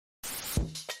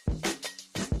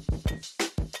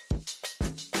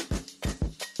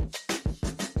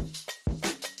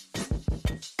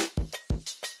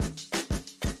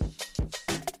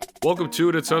Welcome to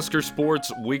It's Husker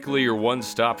Sports Weekly, your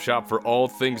one-stop shop for all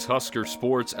things Husker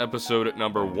Sports, episode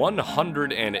number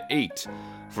 108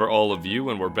 for all of you,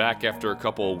 and we're back after a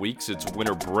couple of weeks. It's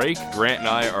winter break. Grant and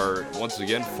I are, once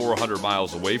again, 400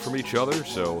 miles away from each other,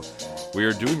 so we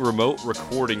are doing remote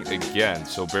recording again,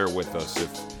 so bear with us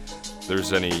if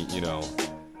there's any,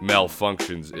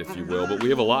 malfunctions, if you will. But we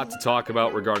have a lot to talk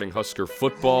about regarding Husker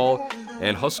football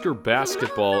and Husker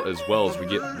basketball as well as we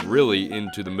get really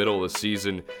into the middle of the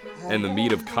season and the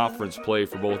meat of conference play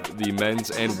for both the men's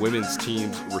and women's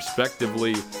teams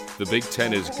respectively. The Big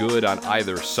Ten is good on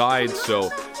either side,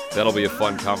 so that'll be a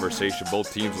fun conversation.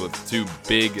 Both teams with two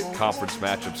big conference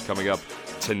matchups coming up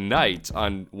tonight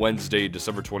on Wednesday,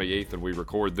 December 28th, and we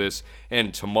record this,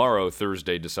 and tomorrow,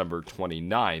 Thursday, December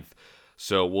 29th.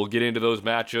 So we'll get into those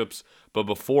matchups, but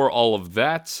before all of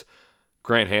that,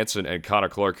 Grant Hansen and Connor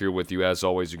Clark here with you. As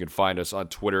always, you can find us on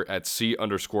Twitter at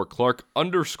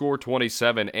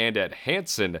C_Clark_27 and at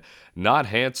Hansen, not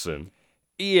Hansen.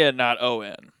 Ian, not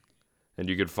O-N. And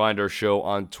you can find our show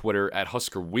on Twitter at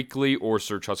Husker Weekly or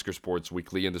search Husker Sports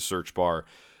Weekly in the search bar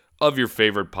of your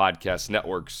favorite podcast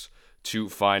networks to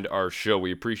find our show.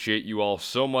 We appreciate you all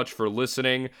so much for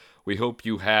listening. We hope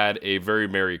you had a very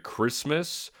Merry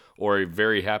Christmas or a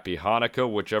very happy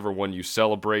Hanukkah, whichever one you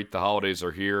celebrate. The holidays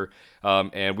are here,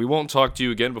 and we won't talk to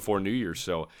you again before New Year,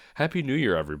 so Happy New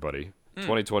Year, everybody.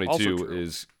 2022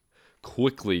 is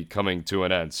quickly coming to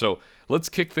an end. So let's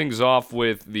kick things off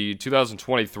with the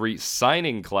 2023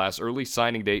 signing class. Early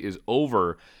signing day is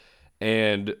over,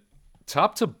 and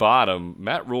top to bottom,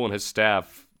 Matt Rhule and his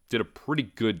staff did a pretty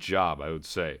good job, I would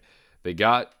say. They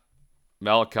got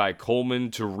Malachi Coleman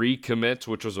to recommit,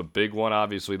 which was a big one.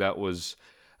 Obviously, that was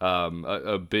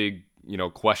a big,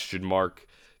 question mark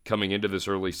coming into this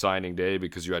early signing day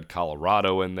because you had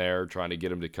Colorado in there trying to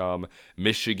get him to come,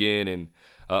 Michigan, and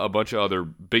a bunch of other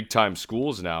big-time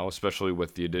schools now, especially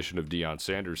with the addition of Deion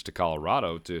Sanders to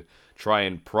Colorado to try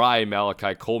and pry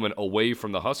Malachi Coleman away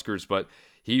from the Huskers, but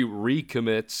he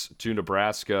recommits to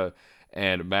Nebraska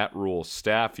and Matt Rhule's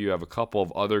staff. You have a couple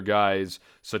of other guys,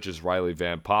 such as Riley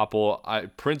Van Poppel.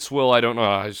 Prince Will, I don't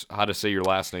know how to say your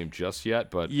last name just yet,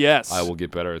 but yes, I will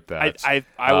get better at that. I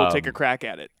will take a crack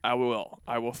at it. I will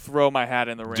throw my hat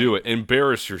in the ring. Do it.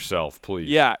 Embarrass yourself, please.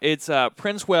 Yeah, it's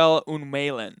Princewell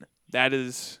Unmalen. That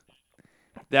is,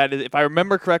 if I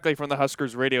remember correctly from the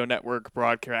Huskers Radio Network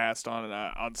broadcast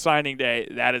on signing day,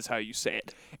 that is how you say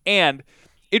it. And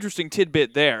interesting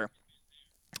tidbit there,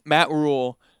 Matt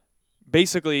Rhule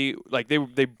basically,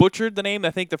 they butchered the name,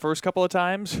 I think, the first couple of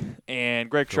times, and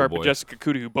Greg Sharp and Jessica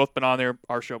Kuda, who both been on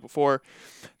our show before,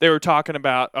 they were talking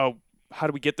about, how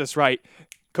do we get this right?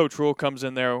 Coach Rhule comes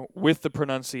in there with the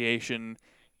pronunciation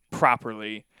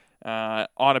properly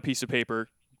on a piece of paper,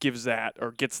 gets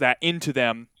that into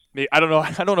them. I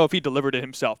don't know if he delivered it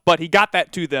himself, but he got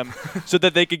that to them so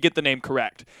that they could get the name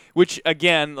correct, which,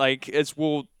 again, this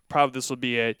will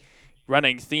be a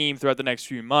running theme throughout the next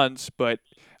few months, but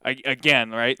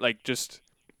again, right? Just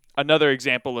another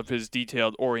example of his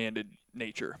detailed-oriented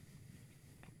nature.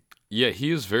 Yeah,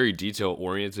 he is very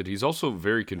detail-oriented. He's also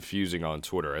very confusing on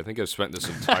Twitter. I think I've spent this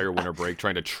entire winter break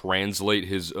trying to translate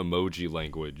his emoji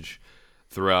language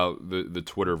throughout the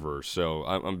Twitterverse, so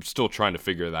I'm still trying to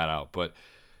figure that out. But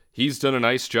he's done a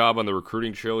nice job on the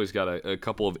recruiting trail. He's got a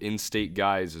couple of in-state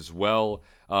guys as well.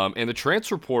 And the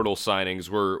transfer portal signings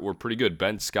were pretty good.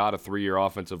 Ben Scott, a 3-year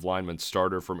offensive lineman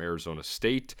starter from Arizona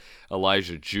State.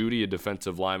 Elijah Judy, a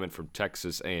defensive lineman from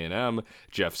Texas A&M.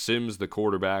 Jeff Sims, the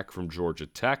quarterback from Georgia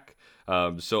Tech.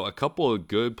 So a couple of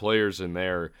good players in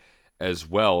there as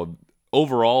well.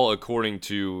 Overall, according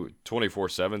to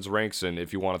 24/7's ranks, and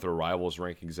if you want to throw Rivals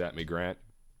rankings at me, Grant,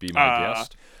 be my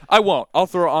guest. I won't. I'll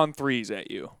throw on threes at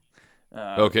you.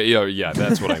 Okay, yeah,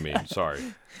 that's what I mean. Sorry.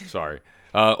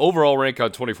 Overall rank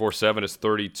on 24/7 is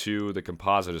 32, the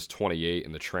composite is 28,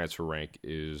 and the transfer rank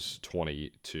is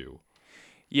 22.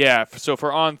 Yeah, so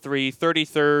for on 3,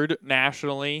 33rd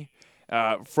nationally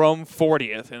from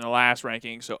 40th in the last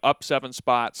ranking, so up 7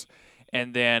 spots,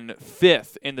 and then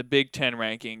 5th in the Big Ten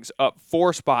rankings, up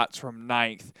 4 spots from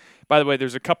 9th. By the way,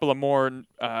 there's a couple of more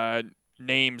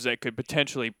names that could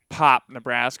potentially pop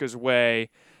Nebraska's way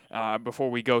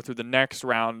before we go through the next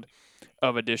round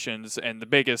of additions, and the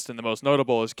biggest and the most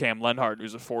notable is Cam Lenhart,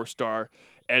 who's a 4-star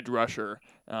edge rusher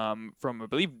from, I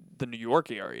believe, the New York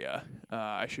area.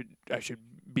 I should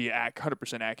be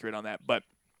 100% accurate on that, but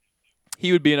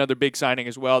he would be another big signing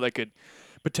as well that could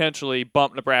potentially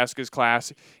bump Nebraska's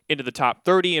class into the top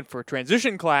 30, and for a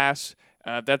transition class,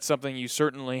 That's something you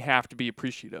certainly have to be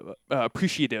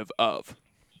appreciative of.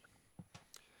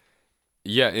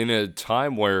 Yeah, in a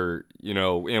time where,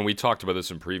 and we talked about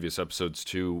this in previous episodes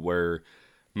too, where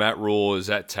Matt Rule is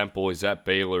at Temple, he's at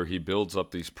Baylor, he builds up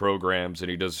these programs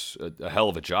and he does a hell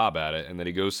of a job at it. And then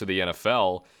he goes to the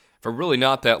NFL for really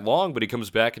not that long, but he comes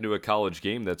back into a college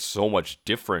game that's so much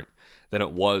different than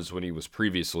it was when he was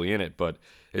previously in it. But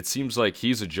it seems like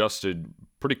he's adjusted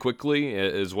pretty quickly,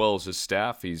 as well as his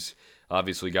staff. He's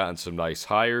obviously gotten some nice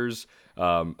hires.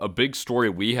 A big story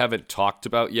we haven't talked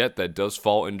about yet that does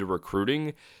fall into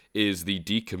recruiting is the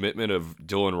decommitment of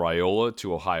Dylan Raiola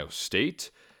to Ohio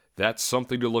State. That's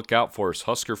something to look out for as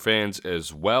Husker fans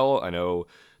as well. I know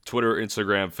Twitter,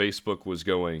 Instagram, Facebook was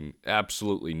going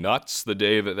absolutely nuts the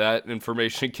day that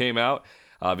information came out.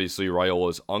 Obviously,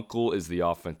 Raiola's uncle is the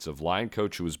offensive line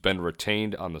coach who has been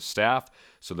retained on the staff,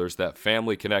 so there's that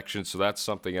family connection. So that's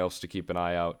something else to keep an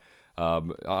eye out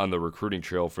on the recruiting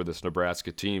trail for this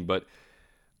Nebraska team. But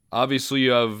obviously,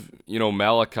 you have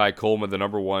Malachi Coleman, the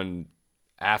number one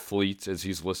athlete, as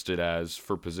he's listed as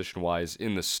for position-wise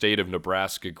in the state of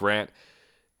Nebraska. Grant,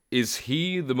 is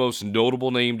he the most notable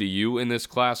name to you in this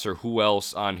class, or who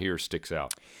else on here sticks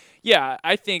out? Yeah,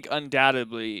 I think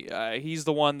undoubtedly he's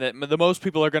the one that the most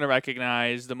people are going to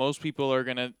recognize. The most people are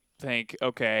going to think,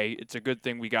 okay, it's a good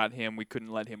thing we got him. We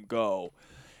couldn't let him go.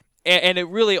 And it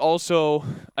really also,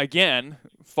 again,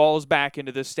 falls back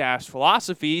into the staff's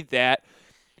philosophy that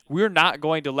we're not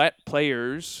going to let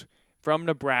players from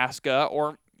Nebraska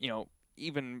or,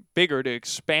 even bigger to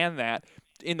expand that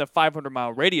in the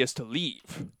 500-mile radius to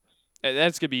leave.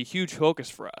 That's going to be a huge focus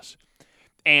for us.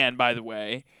 And, by the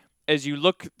way, as you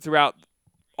look throughout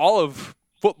all of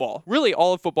football, really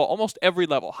all of football, almost every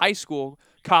level, high school,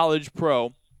 college,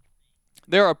 pro,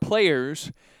 there are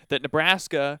players that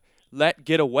Nebraska let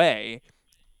get away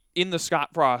in the Scott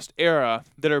Frost era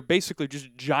that are basically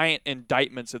just giant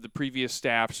indictments of the previous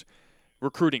staff's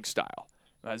recruiting style.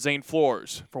 Zane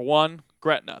Flores, for one,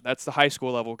 Gretna. That's the high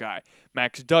school level guy.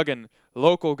 Max Duggan,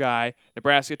 local guy.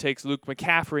 Nebraska takes Luke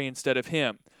McCaffrey instead of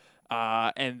him.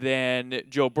 And then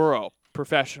Joe Burrow,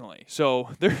 professionally. So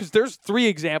there's three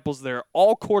examples there,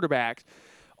 all quarterbacks,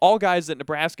 all guys that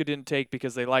Nebraska didn't take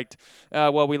because they liked,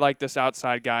 we like this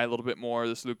outside guy a little bit more,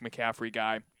 this Luke McCaffrey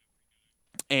guy.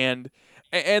 And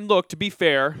look, to be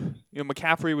fair,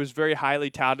 McCaffrey was very highly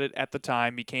touted at the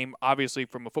time. He came obviously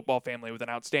from a football family with an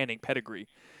outstanding pedigree.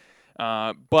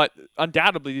 But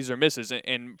undoubtedly these are misses.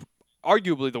 And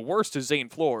arguably the worst is Zane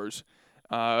Flores,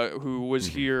 who was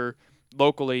here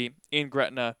locally in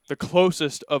Gretna, the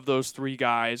closest of those three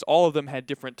guys. All of them had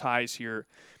different ties here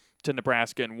to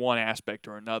Nebraska in one aspect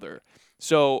or another.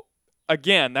 So,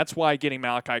 again, that's why getting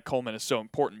Malachi Coleman is so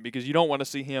important, because you don't want to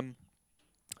see him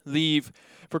leave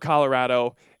for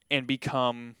Colorado and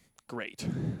become great.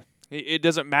 It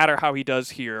doesn't matter how he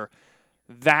does here.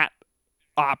 That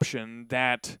option,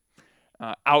 that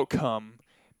outcome,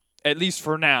 at least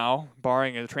for now,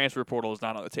 barring a transfer portal, is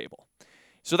not on the table.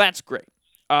 So that's great.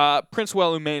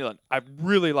 Princewell Umailin, I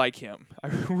really like him. I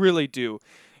really do.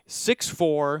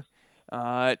 6'4",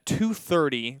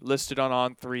 230 listed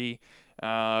on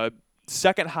On3.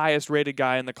 Second highest rated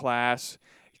guy in the class.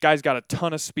 Guy's got a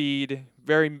ton of speed.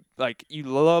 Very, you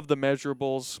love the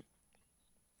measurables,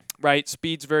 right?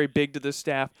 Speed's very big to this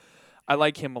staff. I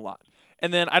like him a lot.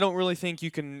 And then I don't really think you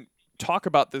can talk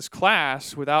about this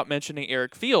class without mentioning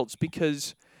Eric Fields,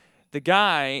 because the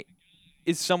guy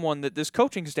is someone that this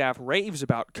coaching staff raves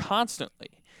about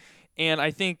constantly. And I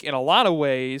think in a lot of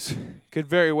ways could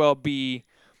very well be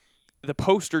the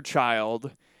poster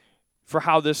child for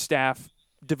how this staff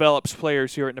develops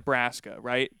players here at Nebraska,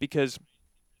 right? Because,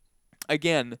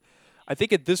 again, I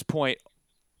think at this point,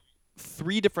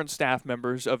 3 different staff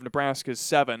members of Nebraska's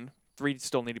 7, 3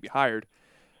 still need to be hired,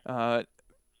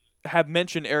 have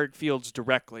mentioned Eric Fields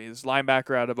directly. This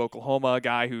linebacker out of Oklahoma, a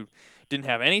guy who didn't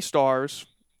have any stars,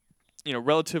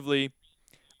 relatively,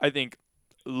 I think,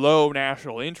 low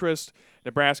national interest.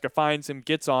 Nebraska finds him,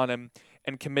 gets on him,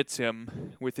 and commits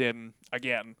him within,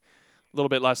 again, a little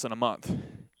bit less than a month.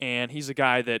 And he's a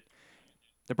guy that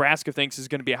Nebraska thinks is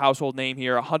going to be a household name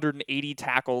here. 180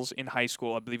 tackles in high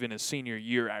school, I believe in his senior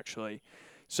year, actually.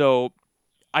 So,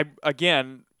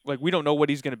 we don't know what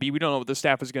he's going to be. We don't know what the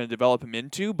staff is going to develop him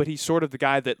into, but he's sort of the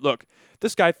guy that, look,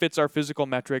 this guy fits our physical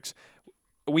metrics.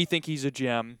 We think he's a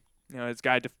gem. It's a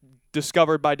guy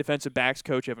discovered by defensive backs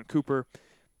coach Evan Cooper.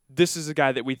 This is a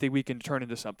guy that we think we can turn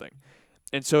into something.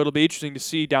 And so it'll be interesting to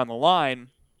see down the line,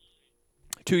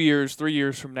 2 years, 3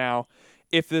 years from now,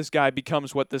 if this guy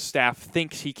becomes what this staff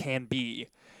thinks he can be.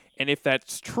 And if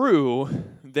that's true,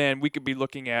 then we could be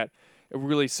looking at a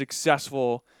really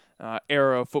successful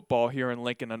era of football here in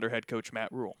Lincoln under head coach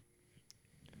Matt Rule.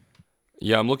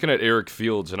 Yeah, I'm looking at Eric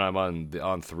Fields, and I'm on the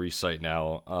On3 site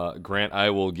now. Grant, I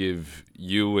will give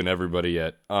you and everybody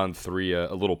at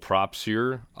On3 a little props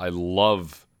here. I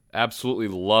absolutely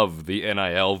love the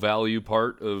NIL value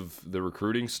part of the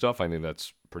recruiting stuff. I think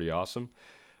that's pretty awesome.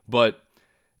 But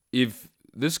if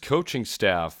this coaching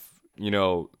staff,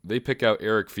 they pick out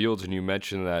Eric Fields, and you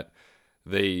mentioned that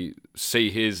they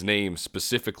say his name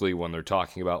specifically when they're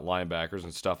talking about linebackers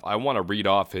and stuff, I want to read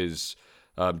off his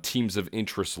teams of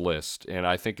interest list, and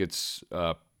I think it's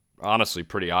honestly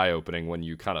pretty eye-opening when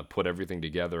you kind of put everything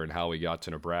together and how he got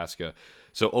to Nebraska.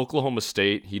 So Oklahoma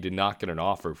State, he did not get an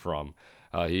offer from.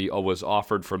 He was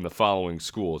offered from the following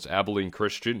schools: Abilene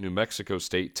Christian, New Mexico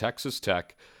State, Texas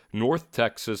Tech, North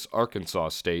Texas, Arkansas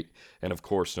State, and of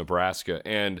course Nebraska.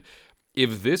 And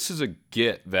if this is a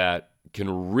get that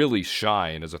can really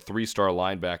shine as a 3-star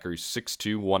linebacker, he's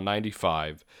 6'2",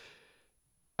 195.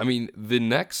 I mean, the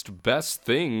next best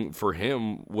thing for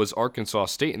him was Arkansas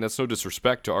State, and that's no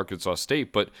disrespect to Arkansas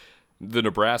State, but the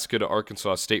Nebraska to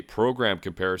Arkansas State program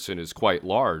comparison is quite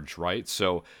large, right?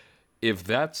 So if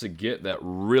that's a get that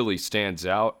really stands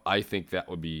out, I think that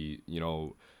would be,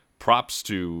 props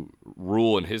to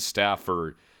Rule and his staff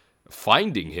for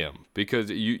finding him,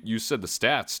 because you said the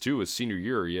stats too. His senior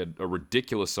year, he had a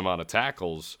ridiculous amount of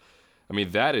tackles. I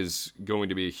mean, that is going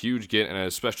to be a huge get, and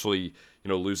especially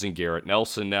losing Garrett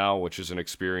Nelson now, which is an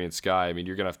experienced guy. I mean,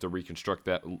 you're going to have to reconstruct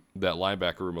that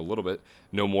linebacker room a little bit.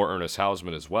 No more Ernest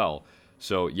Hausman as well.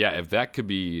 So, yeah, if that could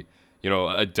be,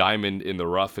 a diamond in the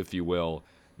rough, if you will,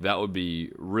 that would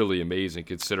be really amazing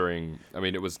considering, I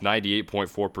mean, it was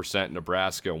 98.4%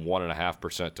 Nebraska and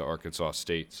 1.5% to Arkansas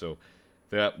State. So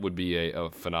that would be a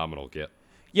phenomenal get.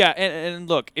 Yeah, and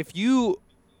look, if you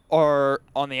are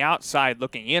on the outside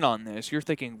looking in on this, you're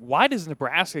thinking, why does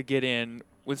Nebraska get in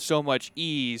with so much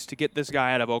ease to get this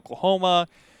guy out of Oklahoma?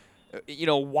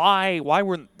 Why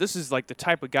weren't this is like the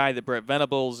type of guy that Brett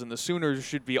Venables and the Sooners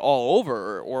should be all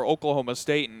over, or Oklahoma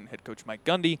State and head coach Mike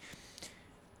Gundy.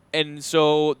 And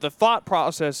so the thought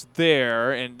process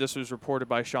there, and this was reported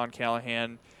by Sean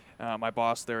Callahan, my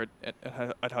boss there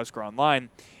at Husker Online,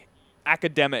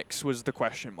 academics was the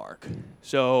question mark.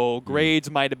 So grades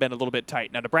might have been a little bit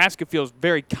tight. Now, Nebraska feels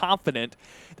very confident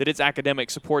that its academic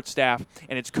support staff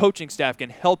and its coaching staff can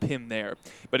help him there.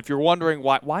 But if you're wondering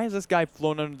why is this guy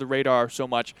flown under the radar so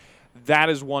much, that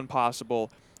is one possible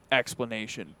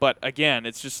explanation. But again,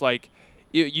 it's just like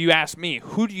you ask me,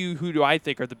 who do I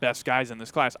think are the best guys in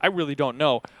this class? I really don't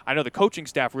know. I know the coaching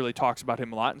staff really talks about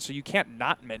him a lot, and so you can't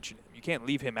not mention him. You can't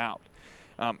leave him out.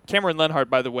 Cameron Lenhart,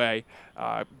 by the way,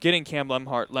 getting Cam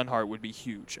Lenhart would be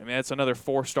huge. I mean, that's another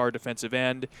 4-star defensive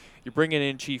end. You're bringing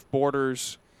in Chief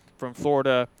Borders from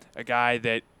Florida, a guy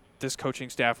that this coaching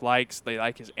staff likes. They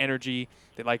like his energy.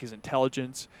 They like his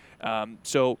intelligence.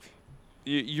 So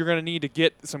you're going to need to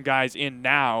get some guys in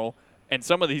now. And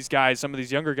some of these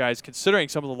younger guys, considering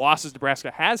some of the losses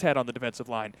Nebraska has had on the defensive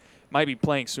line, might be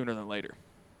playing sooner than later.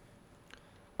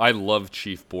 I love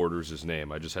Chief Borders'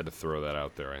 name. I just had to throw that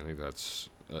out there. I think that's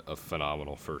a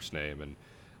phenomenal first name. And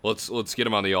let's get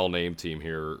him on the all-name team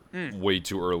here way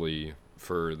too early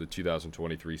for the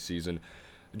 2023 season.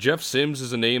 Jeff Sims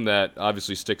is a name that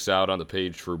obviously sticks out on the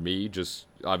page for me. Just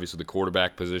obviously the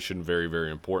quarterback position, very,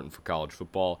 very important for college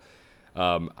football.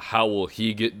 How will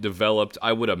he get developed?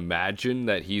 I would imagine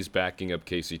that he's backing up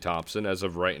Casey Thompson as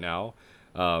of right now.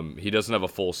 He doesn't have a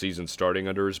full season starting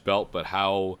under his belt, but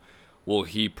how will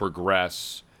he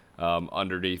progress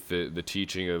underneath the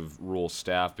teaching of Rule's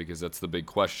staff? Because that's the big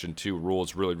question too. Rule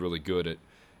is really, really good at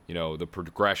the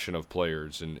progression of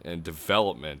players and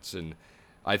developments, and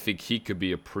I think he could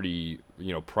be a pretty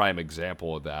prime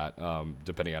example of that,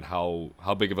 depending on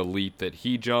how big of a leap that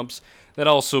he jumps. That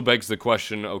also begs the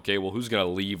question, okay, well, who's going to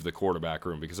leave the quarterback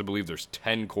room? Because I believe there's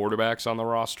 10 quarterbacks on the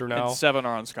roster now. And 7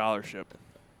 are on scholarship.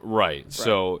 Right.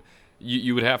 So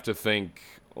you would have to think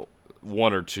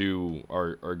 1 or 2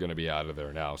 are going to be out of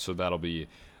there now. So that'll be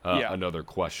another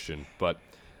question. But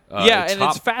and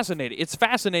it's fascinating. It's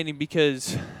fascinating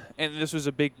because, and this was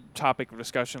a big topic of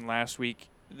discussion last week,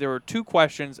 there were 2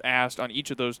 questions asked on each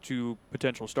of those 2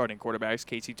 potential starting quarterbacks,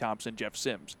 Casey Thompson, Jeff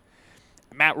Sims.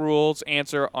 Matt Rule's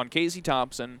answer on Casey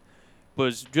Thompson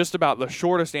was just about the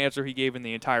shortest answer he gave in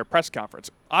the entire press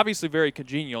conference. Obviously very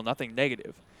congenial, nothing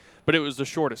negative, but it was the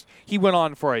shortest. He went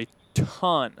on for a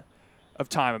ton of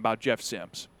time about Jeff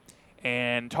Sims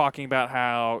and talking about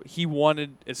how he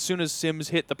wanted, as soon as Sims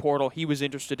hit the portal, he was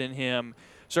interested in him.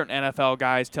 Certain NFL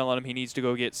guys telling him he needs to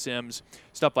go get Sims,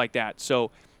 stuff like that.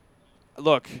 So,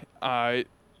 look,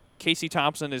 Casey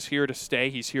Thompson is here to stay.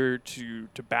 He's here to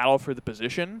battle for the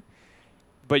position.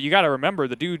 But you got to remember,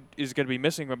 the dude is going to be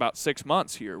missing about 6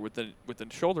 months here with the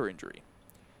shoulder injury.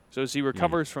 So as he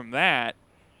recovers from that,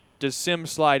 does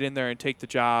Sims slide in there and take the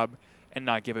job and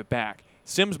not give it back?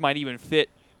 Sims might even fit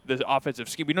the offensive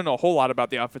scheme. We don't know a whole lot about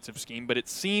the offensive scheme, but it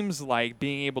seems like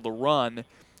being able to run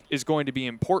is going to be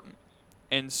important.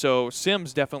 And so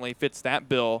Sims definitely fits that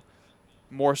bill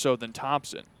more so than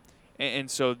Thompson. And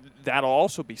so that'll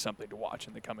also be something to watch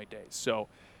in the coming days. So,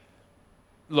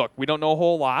 look, we don't know a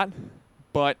whole lot,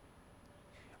 but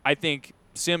I think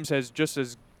Sims has just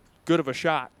as good of a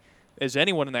shot as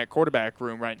anyone in that quarterback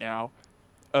room right now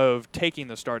of taking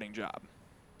the starting job.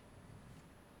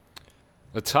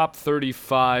 The top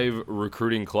 35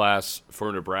 recruiting class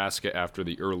for Nebraska after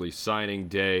the early signing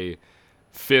day,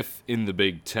 5th in the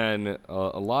Big Ten.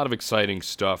 A lot of exciting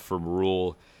stuff from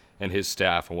Rule and his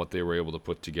staff and what they were able to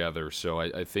put together. So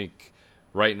I think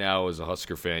right now as a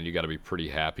Husker fan, you got to be pretty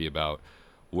happy about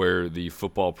where the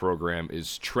football program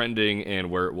is trending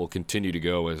and where it will continue to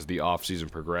go as the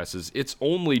offseason progresses. It's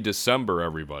only December,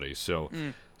 everybody, so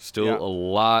still a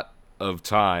lot of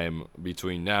time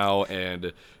between now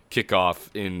and kickoff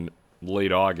in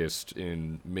late August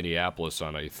in Minneapolis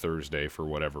on a Thursday for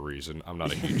whatever reason. I'm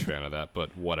not a huge fan of that,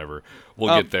 but whatever.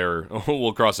 We'll get there.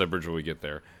 We'll cross that bridge when we get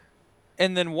there.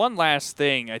 And then one last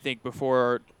thing, I think,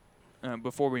 before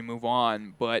we move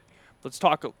on, but let's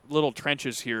talk a little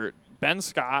trenches here. Ben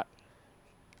Scott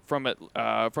from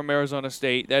Arizona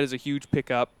State, that is a huge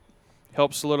pickup.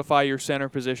 Helps solidify your center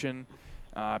position.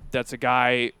 That's a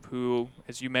guy who,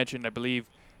 as you mentioned,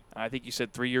 I think you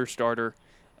said 3-year starter.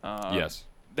 Yes.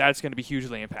 That's going to be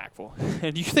hugely impactful.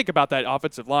 And you think about that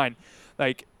offensive line,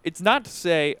 like, it's not to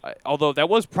say, although that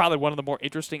was probably one of the more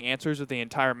interesting answers of the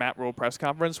entire Matt Rule press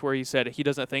conference, where he said he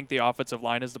doesn't think the offensive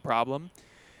line is the problem.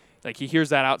 Like, he hears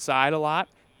that outside a lot.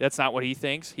 That's not what he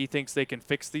thinks. He thinks they can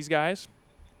fix these guys,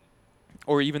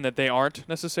 or even that they aren't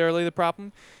necessarily the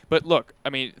problem. But look, I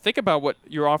mean, think about what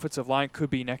your offensive line could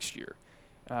be next year.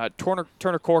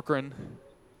 Turner Corcoran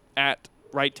at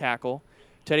right tackle,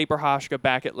 Teddy Prochazka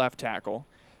back at left tackle.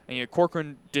 And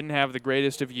Corcoran didn't have the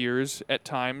greatest of years at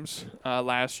times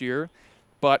last year,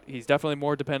 but he's definitely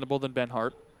more dependable than Ben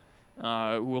Hart,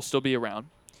 who will still be around.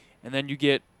 And then you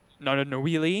get Nana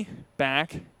Nawili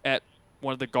back at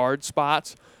one of the guard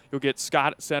spots. You'll get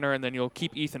Scott at center, and then you'll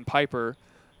keep Ethan Piper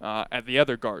at the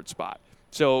other guard spot.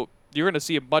 So you're going to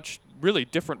see a much really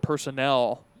different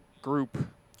personnel group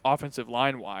offensive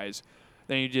line-wise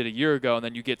than you did a year ago, and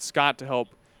then you get Scott to help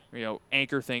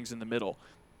anchor things in the middle.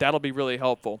 That'll be really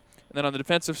helpful. And then on the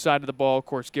defensive side of the ball, of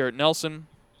course, Garrett Nelson.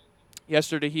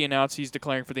 Yesterday he announced he's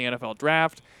declaring for the NFL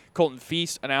draft. Colton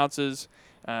Feast announces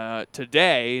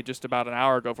today, just about an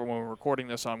hour ago from when we're recording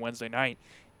this on Wednesday night,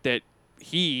 that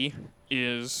he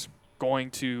is going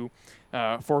to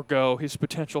forego his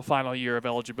potential final year of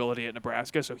eligibility at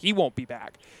Nebraska, so he won't be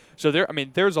back. So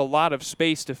there's a lot of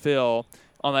space to fill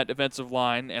on that defensive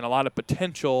line and a lot of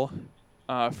potential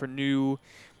for new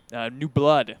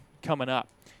blood coming up.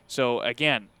 So,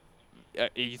 again,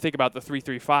 you think about the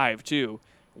 3-3-5, too.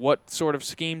 What sort of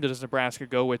scheme does Nebraska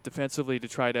go with defensively to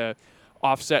try to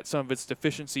offset some of its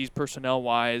deficiencies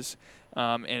personnel-wise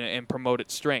and promote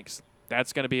its strengths?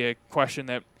 That's going to be a question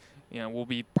that we'll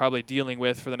be probably dealing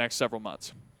with for the next several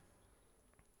months.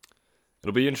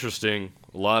 It'll be interesting.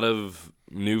 A lot of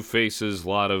new faces, a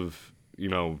lot of,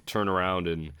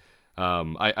 turnaround, and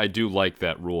I do like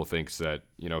that Rule thinks that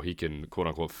he can quote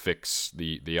unquote fix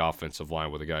the offensive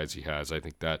line with the guys he has. I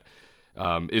think that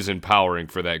is empowering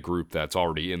for that group that's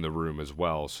already in the room as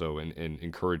well. So in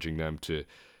encouraging them to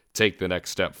take the next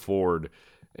step forward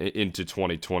into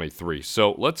 2023.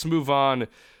 So let's move on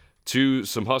to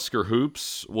some Husker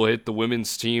hoops. We'll hit the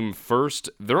women's team first.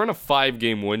 They're on a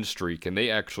 5-game win streak, and they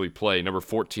actually play number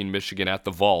 14 Michigan at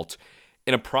the Vault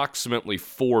in approximately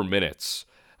 4 minutes.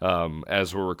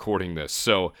 As we're recording this.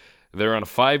 So they're on a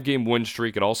 5-game win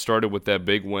streak. It all started with that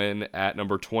big win at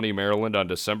number 20 Maryland on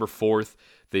December 4th.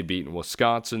 They beat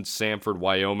Wisconsin, Samford,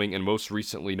 Wyoming, and most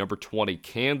recently number 20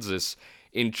 Kansas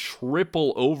in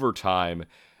triple overtime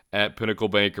at Pinnacle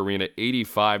Bank Arena,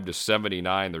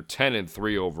 85-79. They're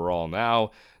 10-3 overall now.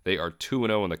 They are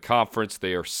 2-0 in the conference.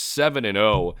 They are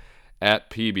 7-0 at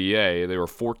PBA. They were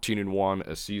 14-1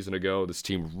 a season ago. This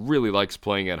team really likes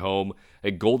playing at home. A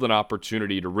golden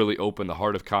opportunity to really open the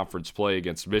heart of conference play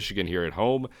against Michigan here at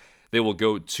home. They will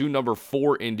go to number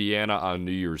 4 Indiana on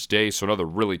New Year's Day, so another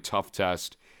really tough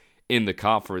test in the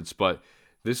conference. But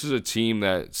this is a team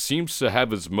that seems to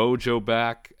have its mojo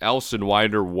back. Allison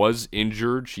Winder was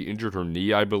injured. She injured her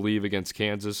knee, I believe, against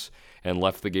Kansas and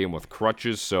left the game with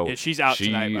crutches. So she's out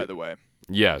tonight, by the way.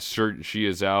 Yes, sure, she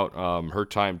is out. Her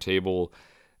timetable,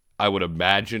 I would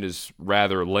imagine is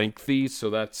rather lengthy, so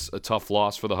that's a tough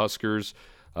loss for the Huskers.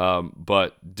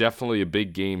 But definitely a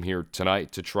big game here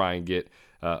tonight to try and get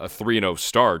a 3-0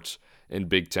 start in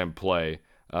Big Ten play,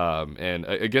 and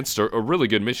against a really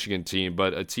good Michigan team,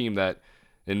 but a team that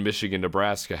in Michigan,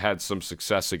 Nebraska had some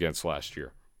success against last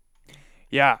year.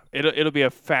 Yeah, it'll be a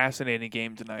fascinating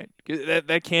game tonight.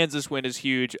 That Kansas win is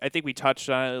huge. I think we touched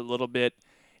on it a little bit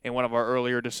in one of our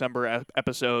earlier December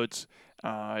episodes.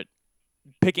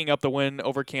 Picking up the win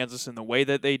over Kansas in the way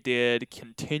that they did,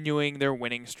 continuing their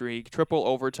winning streak, triple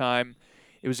overtime.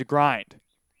 It was a grind.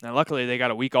 Now, luckily, they got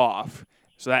a week off,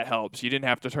 so that helps. You didn't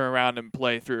have to turn around and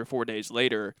play 3 or 4 days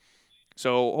later.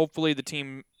 So hopefully the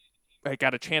team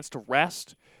got a chance to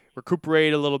rest,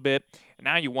 recuperate a little bit. And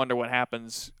now you wonder what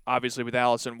happens, obviously, with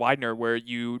Allison Widener, where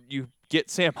you get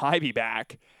Sam Haiby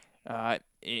back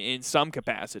in some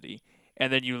capacity,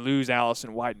 and then you lose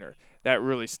Allison Widener. That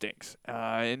really stinks.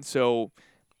 And so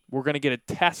we're going to get a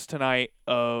test tonight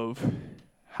of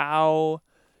how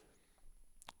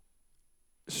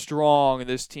strong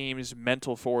this team's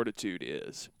mental fortitude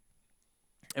is.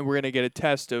 And we're going to get a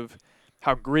test of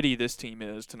how gritty this team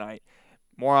is tonight.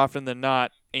 More often than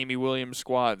not, Amy Williams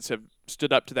squads have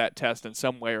stood up to that test in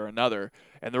some way or another.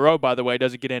 And the road, by the way,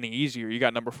 doesn't get any easier. You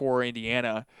got number 4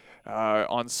 Indiana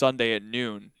on Sunday at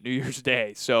noon, New Year's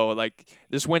Day. So,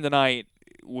 this win tonight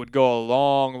would go a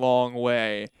long, long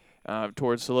way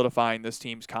towards solidifying this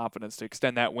team's confidence to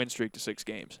extend that win streak to 6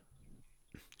 games.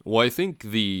 Well, I think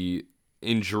the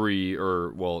injury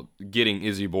getting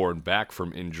Izzy Bourne back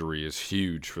from injury is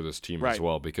huge for this team as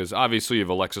well, because obviously you have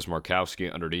Alexis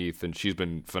Markowski underneath, and she's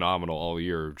been phenomenal all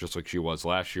year, just like she was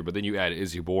last year. But then you add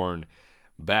Izzy Bourne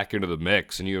back into the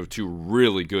mix, and you have 2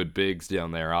 really good bigs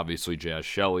down there. Obviously, Jazz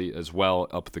Shelley as well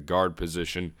up at the guard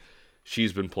position.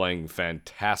 She's been playing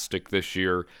fantastic this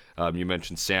year. You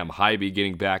mentioned Sam Haiby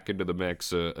getting back into the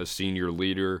mix, a senior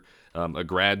leader, a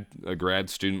grad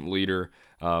student leader,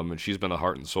 and she's been the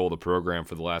heart and soul of the program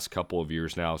for the last couple of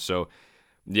years now. So,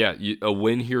 yeah, a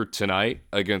win here tonight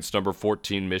against number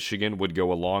 14 Michigan would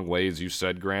go a long way, as you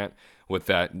said, Grant, with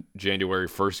that January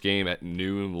 1st game at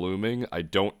noon looming. I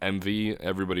don't envy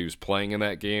everybody who's playing in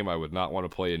that game. I would not want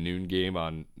to play a noon game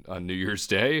on New Year's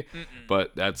Day,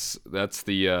 but that's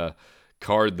the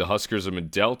card the Huskers have been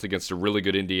dealt against a really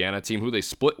good Indiana team who they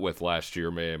split with last year,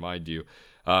 may I mind you.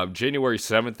 January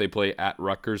 7th, they play at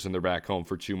Rutgers, and they're back home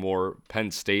for 2 more,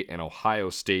 Penn State and Ohio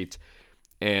State.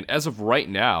 And as of right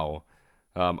now,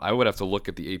 I would have to look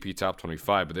at the AP Top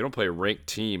 25, but they don't play a ranked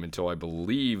team until I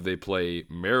believe they play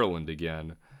Maryland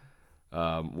again,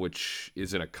 which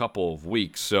is in a couple of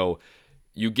weeks. So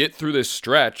you get through this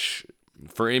stretch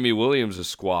for Amy Williams'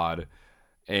 squad,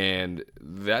 and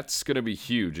that's going to be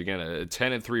huge. Again, a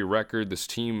 10-3 record. This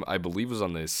team, I believe, is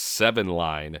on the 7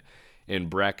 line in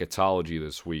bracketology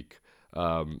this week.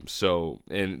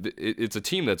 It's a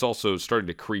team that's also starting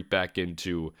to creep back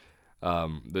into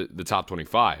the top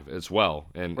 25 as well,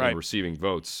 and receiving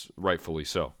votes, rightfully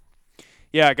so.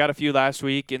 Yeah, I got a few last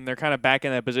week, and they're kind of back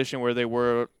in that position where they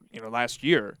were, last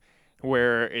year,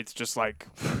 where it's just like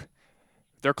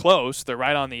they're close, they're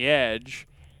right on the edge,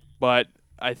 but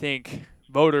I think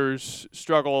voters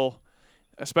struggle,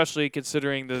 especially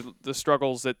considering the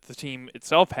struggles that the team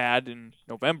itself had in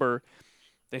November.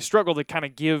 They struggle to kind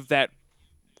of give that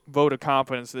vote of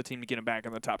confidence to the team to get them back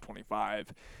in the top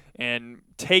 25. And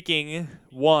taking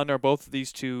one or both of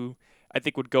these 2, I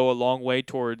think, would go a long way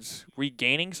towards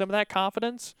regaining some of that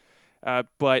confidence.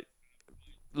 But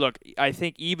look, I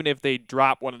think even if they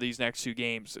drop one of these next 2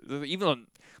 games, even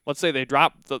let's say they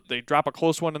drop a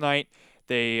close one tonight,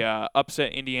 they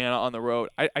upset Indiana on the road,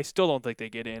 I still don't think they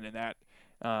get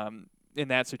in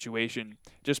that situation,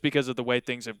 just because of the way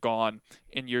things have gone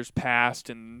in years past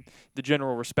and the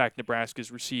general respect Nebraska's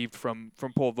received from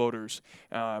poll voters.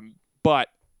 But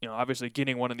obviously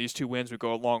getting one of these 2 wins would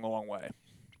go a long, long way.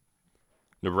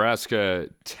 Nebraska,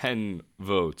 10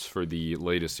 votes for the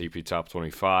latest AP Top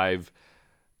 25.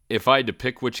 If I had to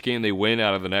pick which game they win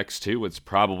out of the next 2, it's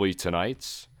probably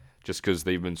tonight's, just because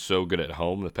they've been so good at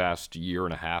home the past year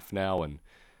and a half now. And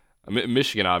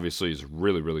Michigan obviously is a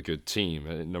really, really good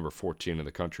team, number 14 in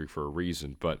the country for a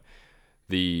reason. But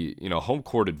the home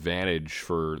court advantage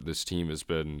for this team has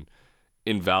been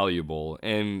invaluable.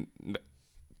 And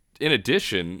in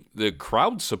addition, the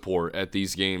crowd support at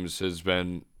these games has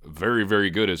been very, very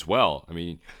good as well. I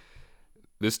mean,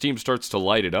 this team starts to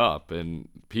light it up, and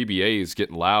PBA is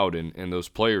getting loud, and those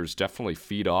players definitely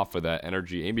feed off of that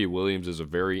energy. Amy Williams is a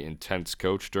very intense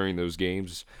coach during those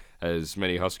games, as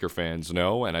many Husker fans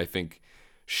know, and I think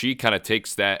she kind of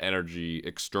takes that energy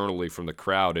externally from the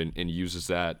crowd and uses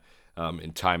that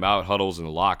in timeout huddles in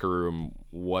the locker room,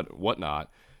 whatnot,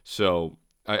 So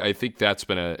I think that's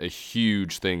been a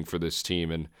huge thing for this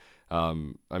team. And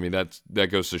I mean, that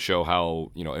goes to show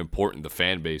how, important the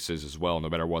fan base is as well, no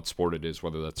matter what sport it is,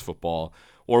 whether that's football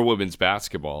or women's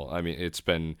basketball. I mean, it's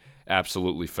been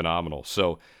absolutely phenomenal.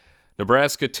 So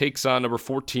Nebraska takes on number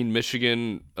 14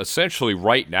 Michigan essentially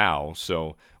right now.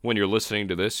 So when you're listening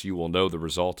to this, you will know the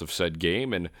result of said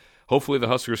game. And hopefully the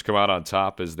Huskers come out on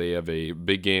top as they have a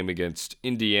big game against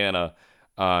Indiana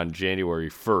on January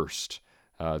 1st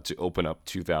to open up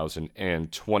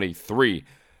 2023.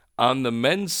 On the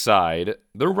men's side,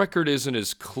 their record isn't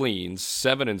as clean,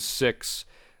 7-6.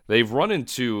 They've run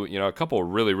into a couple of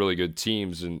really, really good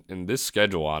teams, and this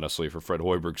schedule, honestly, for Fred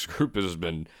Hoiberg's group has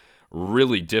been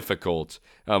really difficult,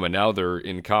 and now they're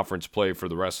in conference play for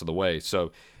the rest of the way.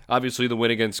 So obviously the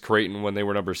win against Creighton when they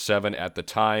were number 7 at the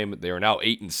time, they are now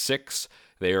 8-6.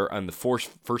 They are on the first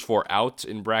 4 out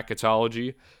in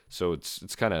bracketology, so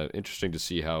it's kind of interesting to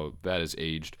see how that has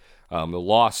aged. The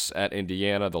loss at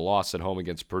Indiana, the loss at home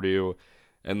against Purdue,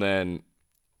 and then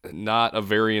not a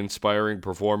very inspiring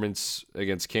performance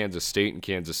against Kansas State and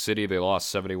Kansas City. They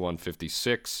lost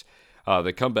 71-56.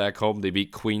 They come back home, they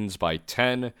beat Queens by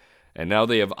 10, and now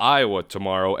they have Iowa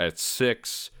tomorrow at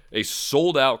 6. A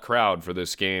sold-out crowd for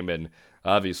this game, and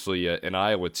obviously an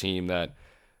Iowa team that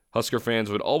Husker fans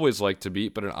would always like to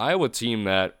beat, but an Iowa team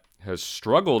that has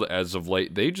struggled as of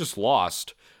late. They just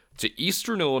lost to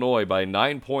Eastern Illinois by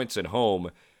 9 points at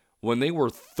home when they were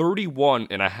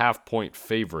 31.5-point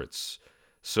favorites.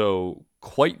 So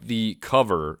quite the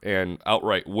cover and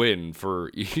outright win for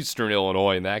Eastern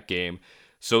Illinois in that game.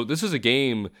 So this is a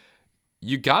game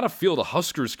you got to feel the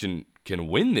Huskers can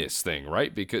win this thing,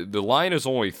 right? Because the line is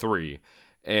only 3.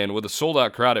 And with a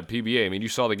sold-out crowd at PBA, I mean, you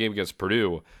saw the game against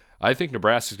Purdue. I think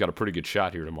Nebraska's got a pretty good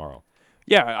shot here tomorrow.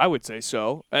 Yeah, I would say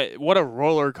so. What a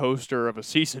roller coaster of a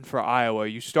season for Iowa.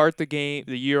 You start the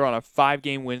year on a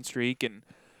 5-game win streak, and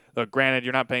granted,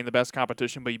 you're not playing the best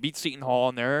competition, but you beat Seton Hall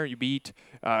in there. You beat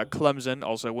Clemson,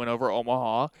 also went over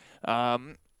Omaha.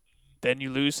 Then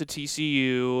you lose to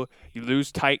TCU. You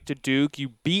lose tight to Duke.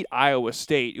 You beat Iowa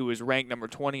State, who was ranked number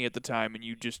 20 at the time, and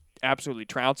you just absolutely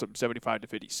trounce them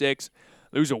 75-56.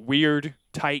 Lose a weird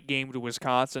tight game to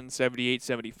Wisconsin,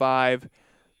 78-75.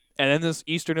 And then this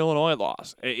Eastern Illinois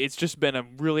loss. It's just been a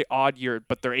really odd year,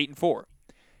 but they're 8-4.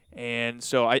 And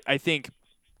so I think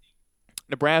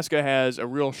Nebraska has a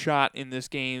real shot in this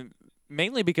game,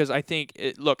 mainly because I think,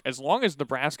 as long as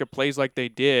Nebraska plays like they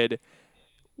did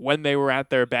when they were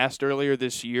at their best earlier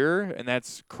this year, and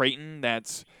that's Creighton,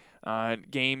 that's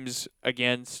games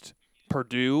against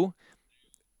Purdue,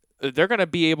 they're going to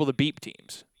be able to beat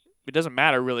teams. It doesn't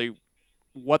matter really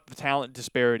what the talent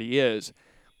disparity is.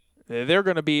 They're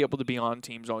going to be able to be on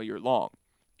teams all year long.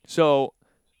 So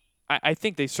I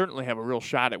think they certainly have a real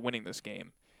shot at winning this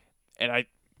game. And I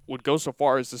would go so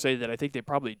far as to say that I think they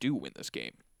probably do win this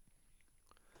game.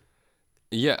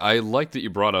 Yeah, I like that you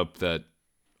brought up that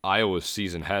Iowa's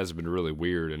season has been really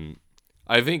weird. And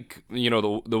I think,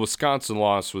 the Wisconsin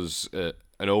loss was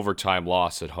an overtime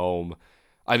loss at home.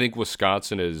 I think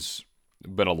Wisconsin has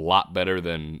been a lot better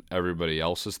than everybody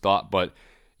else has thought, but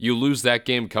you lose that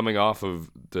game coming off of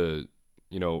the,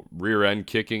 rear end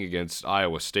kicking against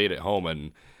Iowa State at home.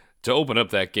 And to open up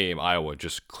that game, Iowa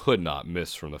just could not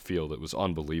miss from the field. It was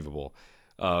unbelievable.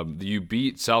 You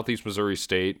beat Southeast Missouri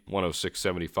State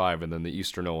 106-75, and then the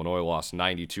Eastern Illinois lost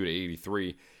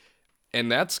 92-83.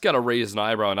 And that's got to raise an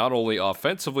eyebrow, not only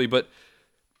offensively, but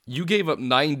you gave up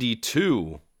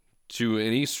 92 to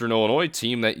an Eastern Illinois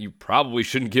team that you probably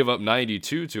shouldn't give up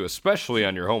 92 to, especially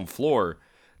on your home floor.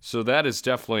 So that is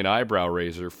definitely an eyebrow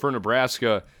raiser. For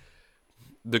Nebraska,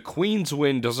 the Queens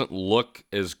win doesn't look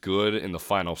as good in the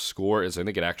final score as I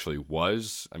think it actually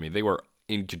was. I mean, they were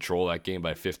in control of that game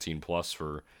by 15 plus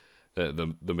for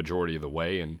the majority of the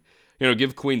way. And,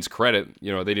 give Queens credit.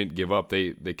 They didn't give up.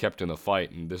 They kept in the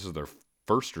fight, and this is their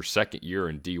first or second year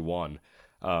in D1.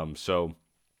 So,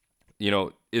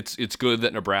 it's good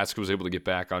that Nebraska was able to get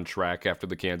back on track after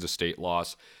the Kansas State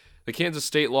loss. The Kansas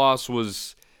State loss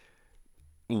was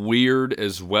weird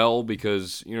as well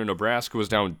because, Nebraska was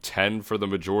down 10 for the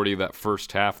majority of that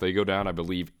first half. They go down, I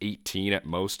believe, 18 at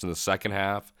most in the second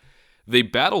half. They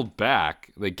battled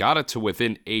back. They got it to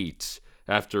within 8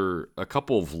 after a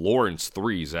couple of Lawrence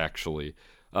threes, actually.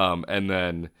 And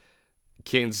then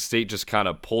Kansas State just kind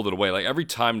of pulled it away. Like every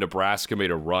time Nebraska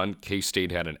made a run,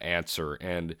 K-State had an answer.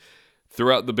 And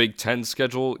throughout the Big Ten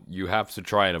schedule, you have to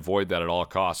try and avoid that at all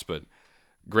costs. But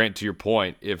Grant, to your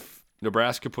point, if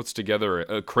Nebraska puts together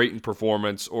a Creighton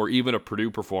performance or even a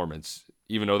Purdue performance,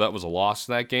 even though that was a loss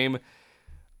in that game,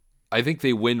 I think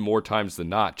they win more times than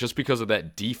not just because of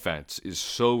that defense is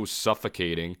so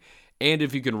suffocating. And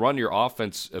if you can run your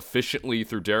offense efficiently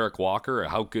through Derek Walker,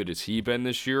 how good has he been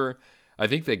this year? I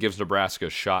think that gives Nebraska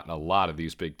a shot in a lot of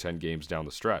these Big Ten games down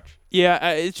the stretch. Yeah,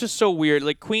 it's just so weird.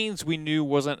 Like Queens, we knew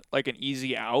wasn't like an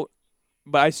easy out,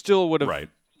 but I still would have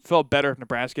felt better if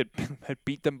Nebraska had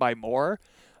beat them by more.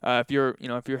 If you're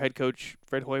head coach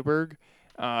Fred Hoiberg,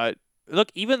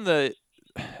 look,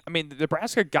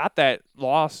 Nebraska got that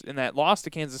loss to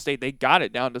Kansas State. They got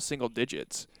it down to single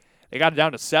digits. They got it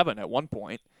down to 7 at one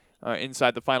point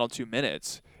inside the final 2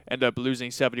 minutes. Ended up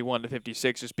losing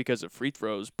 71-56 just because of free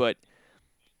throws. But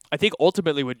I think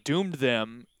ultimately what doomed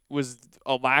them was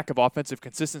a lack of offensive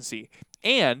consistency.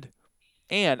 And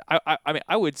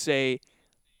I would say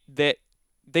that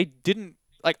they didn't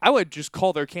I would just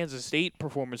call their Kansas State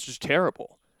performance just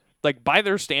terrible. Like by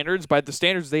their standards, by the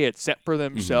standards they had set for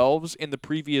themselves in the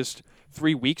previous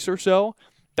 3 weeks or so,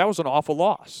 that was an awful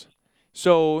loss.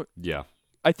 So yeah,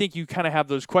 I think you kind of have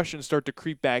those questions start to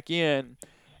creep back in.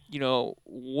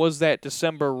 Was that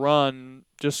December run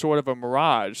just sort of a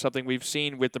mirage, something we've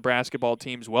seen with the basketball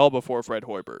teams well before Fred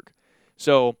Hoiberg?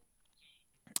 So,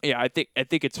 yeah, I think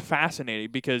it's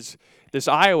fascinating because this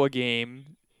Iowa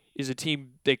game is a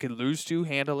team they could lose to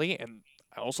handily, and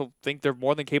I also think they're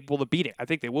more than capable of beating. I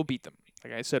think they will beat them,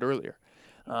 like I said earlier.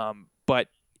 But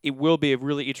it will be a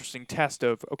really interesting test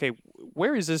of, okay,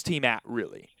 where is this team at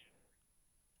really?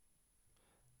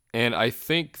 And I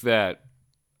think that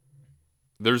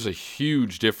there's a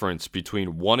huge difference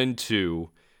between 1-2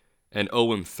 and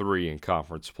 0-3 in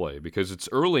conference play because it's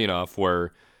early enough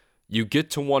where you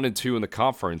get to 1-2 in the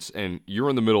conference and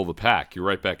you're in the middle of the pack. You're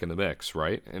right back in the mix,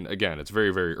 right? And again, it's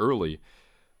very, very early,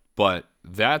 but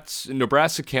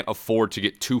Nebraska can't afford to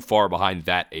get too far behind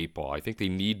that 8 ball. I think they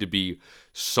need to be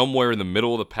somewhere in the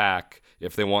middle of the pack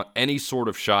if they want any sort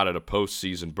of shot at a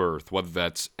postseason berth, whether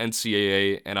that's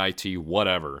NCAA, NIT,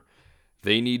 whatever.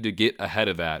 They need to get ahead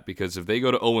of that because if they go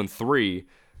to 0-3,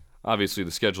 obviously the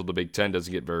schedule of the Big Ten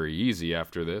doesn't get very easy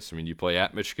after this. I mean, you play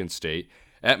at Michigan State,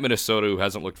 at Minnesota, who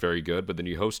hasn't looked very good, but then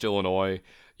you host Illinois,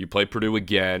 you play Purdue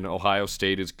again, Ohio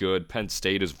State is good, Penn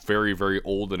State is very, very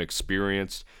old and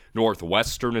experienced,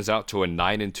 Northwestern is out to a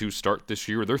 9-2 start this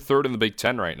year. They're third in the Big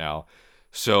Ten right now.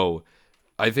 So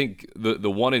I think the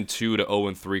 1-2 to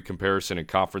 0-3 comparison in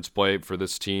conference play for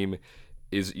this team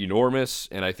is enormous,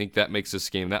 and I think that makes this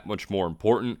game that much more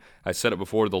important. I said it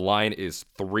before, the line is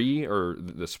 3, or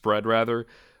the spread rather.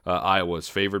 Iowa is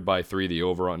favored by 3. The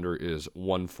over-under is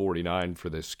 149 for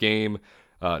this game.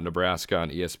 Nebraska on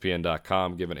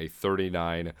ESPN.com given a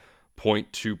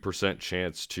 39.2%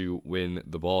 chance to win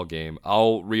the ball game.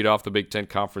 I'll read off the Big Ten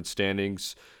Conference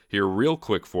standings here real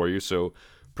quick for you. So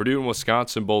Purdue and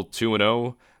Wisconsin both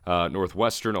 2-0.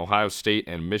 Northwestern, Ohio State,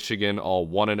 and Michigan all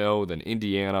 1-0. Then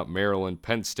Indiana, Maryland,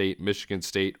 Penn State, Michigan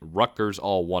State, Rutgers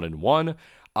all 1-1.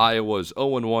 Iowa is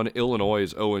 0-1. Illinois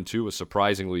is 0-2. A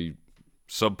surprisingly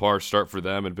subpar start for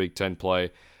them in Big Ten play.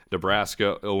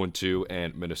 Nebraska 0-2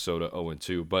 and Minnesota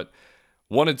 0-2. But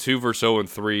 1-2 versus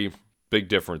 0-3, big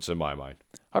difference in my mind.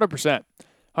 100%.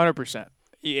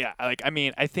 Yeah, I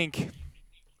think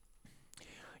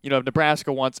if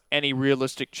Nebraska wants any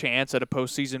realistic chance at a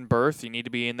postseason berth, you need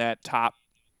to be in that top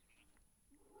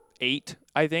 8,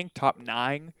 I think, top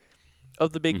 9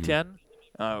 of the Big Ten.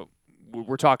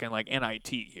 We're talking like NIT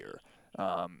here.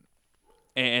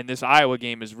 And this Iowa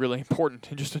game is really important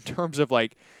just in terms of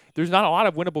there's not a lot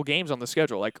of winnable games on the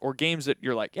schedule, or games that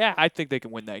you're like, yeah, I think they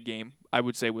can win that game. I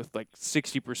would say with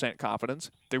 60% confidence.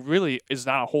 There really is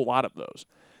not a whole lot of those.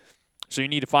 So you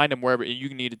need to find them wherever, and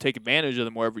you need to take advantage of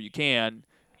them wherever you can,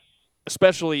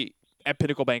 especially at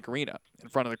Pinnacle Bank Arena in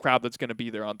front of the crowd that's going to be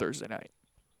there on Thursday night.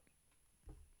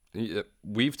 Yeah,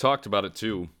 we've talked about it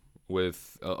too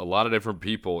with a lot of different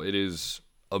people. It is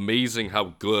amazing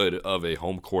how good of a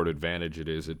home court advantage it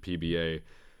is at PBA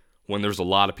when there's a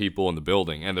lot of people in the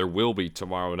building, and there will be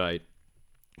tomorrow night.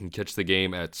 You can catch the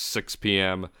game at 6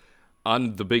 p.m.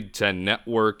 on the Big Ten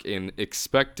Network, an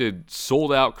expected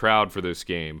sold-out crowd for this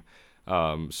game.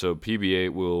 So PBA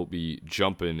will be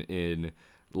jumping in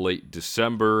late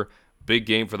December. Big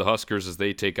game for the Huskers as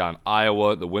they take on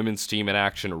Iowa, the women's team in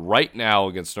action right now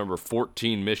against number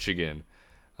 14 Michigan.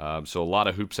 So a lot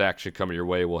of hoops action coming your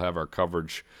way. We'll have our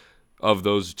coverage of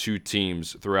those two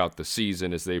teams throughout the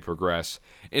season as they progress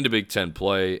into Big Ten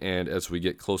play and as we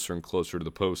get closer and closer to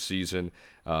the postseason.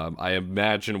 I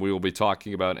imagine we will be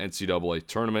talking about NCAA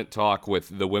tournament talk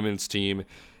with the women's team,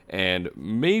 and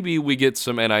maybe we get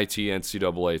some NIT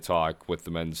NCAA talk with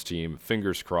the men's team.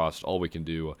 Fingers crossed. All we can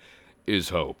do is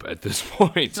hope at this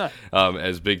point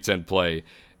as Big Ten play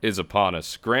is upon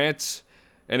us. Grant,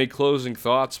 any closing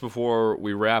thoughts before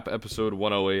we wrap episode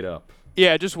 108 up?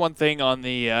 Yeah, just one thing on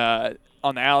the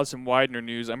Allison Widener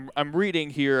news. I'm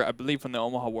reading here, I believe from the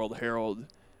Omaha World Herald,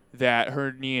 that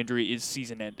her knee injury is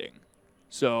season-ending.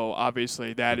 So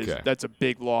obviously that's a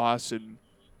big loss, and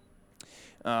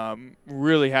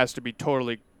really has to be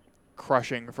totally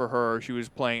crushing for her. She was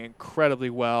playing incredibly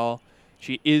well.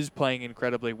 She is playing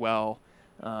incredibly well,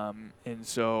 and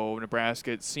so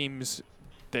Nebraska, it seems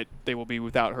that they will be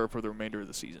without her for the remainder of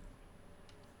the season.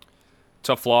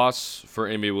 Tough loss for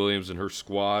Amy Williams and her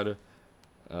squad.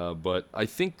 But I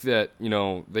think that,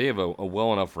 they have a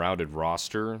well enough rounded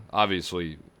roster.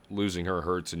 Obviously, losing her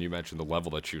hurts, and you mentioned the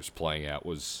level that she was playing at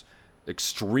was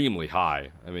extremely high.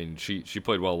 I mean, she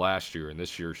played well last year, and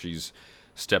this year she's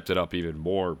stepped it up even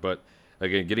more. But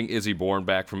again, getting Izzy Bourne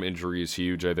back from injury is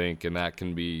huge, I think, and that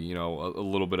can be, a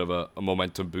little bit of a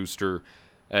momentum booster,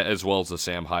 as well as the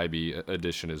Sam Hybe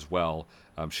addition as well.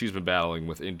 She's been battling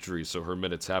with injuries, so her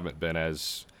minutes haven't been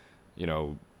as,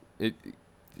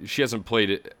 she hasn't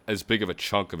played as big of a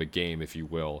chunk of a game, if you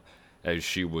will, as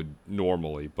she would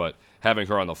normally. But having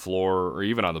her on the floor or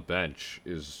even on the bench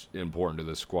is important to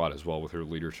this squad as well with her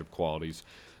leadership qualities.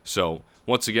 So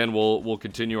once again, we'll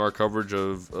continue our coverage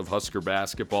of Husker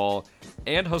basketball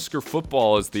and Husker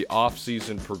football as the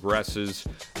offseason progresses.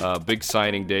 Big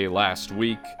signing day last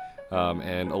week.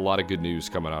 And a lot of good news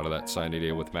coming out of that signing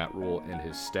day with Matt Rhule and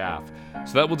his staff.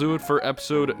 So that will do it for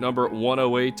episode number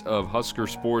 108 of Husker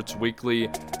Sports Weekly.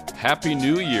 Happy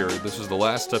New Year. This is the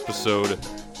last episode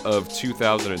of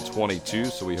 2022,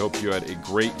 so we hope you had a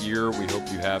great year. We hope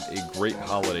you have a great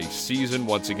holiday season.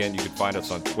 Once again, you can find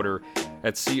us on Twitter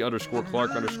at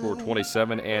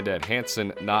C_Clark_27 and at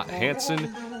Hanson Not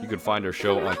Hanson. You can find our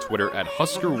show on Twitter at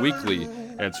Husker Weekly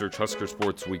and search Husker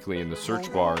Sports Weekly in the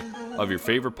search bar of your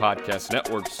favorite podcast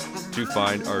networks to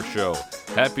find our show.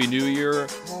 Happy New Year.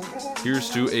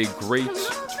 Here's to a great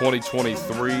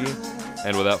 2023.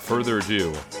 And without further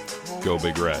ado, go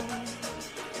Big Red.